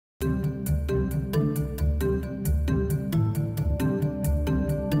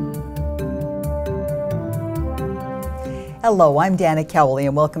Hello, I'm Dana Cowley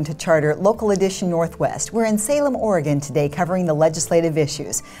and welcome to Charter Local Edition Northwest. We're in Salem, Oregon today covering the legislative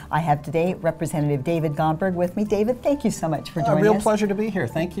issues. I have today Representative David Gomberg with me. David, thank you so much for joining us. A real pleasure to be here.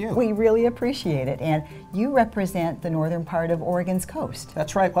 Thank you. We really appreciate it. And you represent the northern part of Oregon's coast.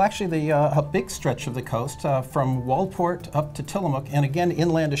 That's right. Well, actually, a big stretch of the coast from Waldport up to Tillamook and again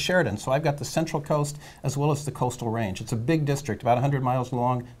inland to Sheridan. So I've got the central coast as well as the coastal range. It's a big district, about 100 miles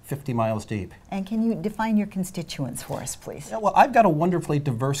long, 50 miles deep. And can you define your constituents for us, please? Yeah, well, I've got a wonderfully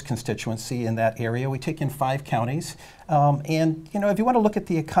diverse constituency in that area. We take in 5 counties. And, you know, if you want to look at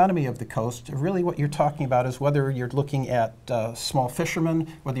the economy of the coast, really what you're talking about is whether you're looking at small fishermen,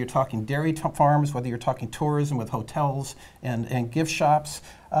 whether you're talking dairy farms, whether you're talking tourism with hotels and gift shops.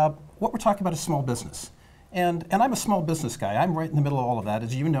 What we're talking about is small business. And I'm a small business guy. I'm right in the middle of all of that.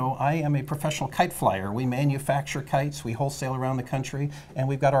 As you know, I am a professional kite flyer. We manufacture kites, we wholesale around the country, and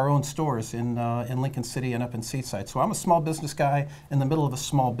we've got our own stores in Lincoln City and up in Seaside. So I'm a small business guy in the middle of a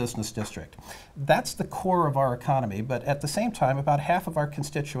small business district. That's the core of our economy, but at the same time, about half of our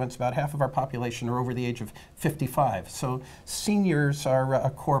constituents, about half of our population are over the age of 55. So seniors are a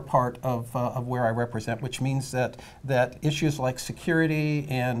core part of where I represent, which means that issues like security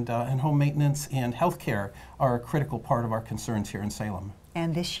and home maintenance and health care are a critical part of our concerns here in Salem.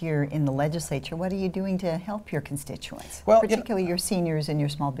 And this year in the legislature, what are you doing to help your constituents, well, particularly your seniors and your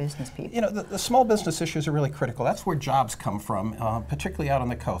small business people? You know, the small business issues are really critical. That's where jobs come from, particularly out on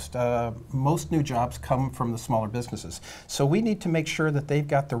the coast. Most new jobs come from the smaller businesses. So we need to make sure that they've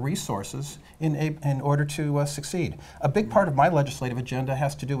got the resources in order to succeed. A big part of my legislative agenda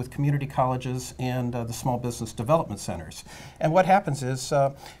has to do with community colleges and the small business development centers. And what happens is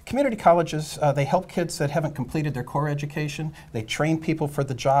community colleges, they help kids that haven't completed their core education. They train people for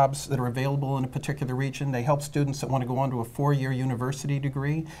the jobs that are available in a particular region. They help students that want to go on to a 4-year university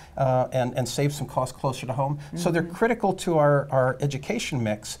degree and save some costs closer to home. Mm-hmm. So they're critical to our education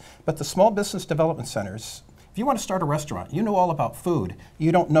mix, but the small business development centers, if you want to start a restaurant, you know all about food.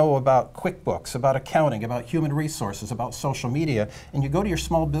 You don't know about QuickBooks, about accounting, about human resources, about social media, and you go to your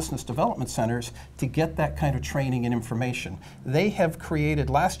small business development centers to get that kind of training and information. They have created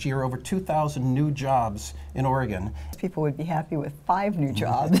last year over 2,000 new jobs in Oregon. People would be happy with 5 new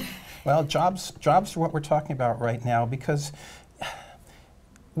jobs. Well, jobs are what we're talking about right now because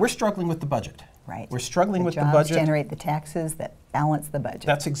we're struggling with the budget. Right. We're struggling with the jobs budget. Generate the taxes that balance the budget.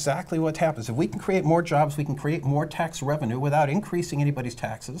 That's exactly what happens. If we can create more jobs, we can create more tax revenue without increasing anybody's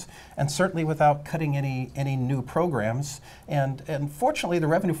taxes, and certainly without cutting any new programs. And fortunately, the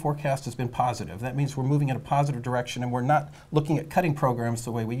revenue forecast has been positive. That means we're moving in a positive direction, and we're not looking at cutting programs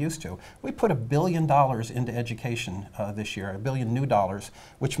the way we used to. We put $1 billion into education this year, $1 billion new dollars,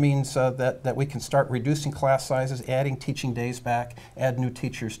 which means that we can start reducing class sizes, adding teaching days back, add new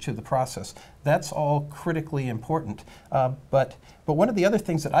teachers to the process. That's all critically important. But one of the other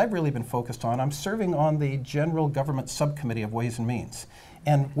things that I've really been focused on, I'm serving on the General Government Subcommittee of Ways and Means.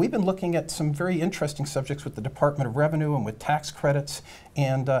 And we've been looking at some very interesting subjects with the Department of Revenue and with tax credits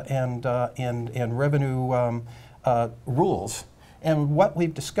and revenue rules. And what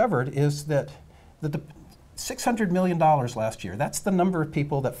we've discovered is that the $600 million last year, that's the number of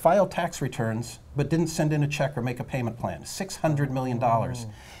people that filed tax returns but didn't send in a check or make a payment plan. $600 million.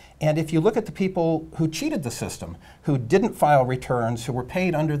 And if you look at the people who cheated the system, who didn't file returns, who were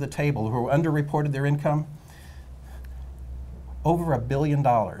paid under the table, who underreported their income, over $1 billion.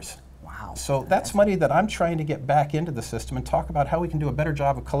 Wow. So that's money that I'm trying to get back into the system and talk about how we can do a better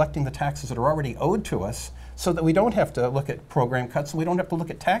job of collecting the taxes that are already owed to us so that we don't have to look at program cuts and we don't have to look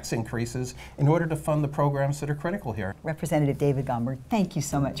at tax increases in order to fund the programs that are critical here. Representative David Gomberg, thank you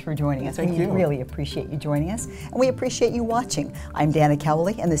so much for joining us. Thank you. We really appreciate you joining us, and we appreciate you watching. I'm Dana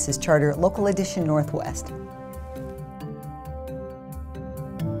Cowley, and this is Charter Local Edition Northwest.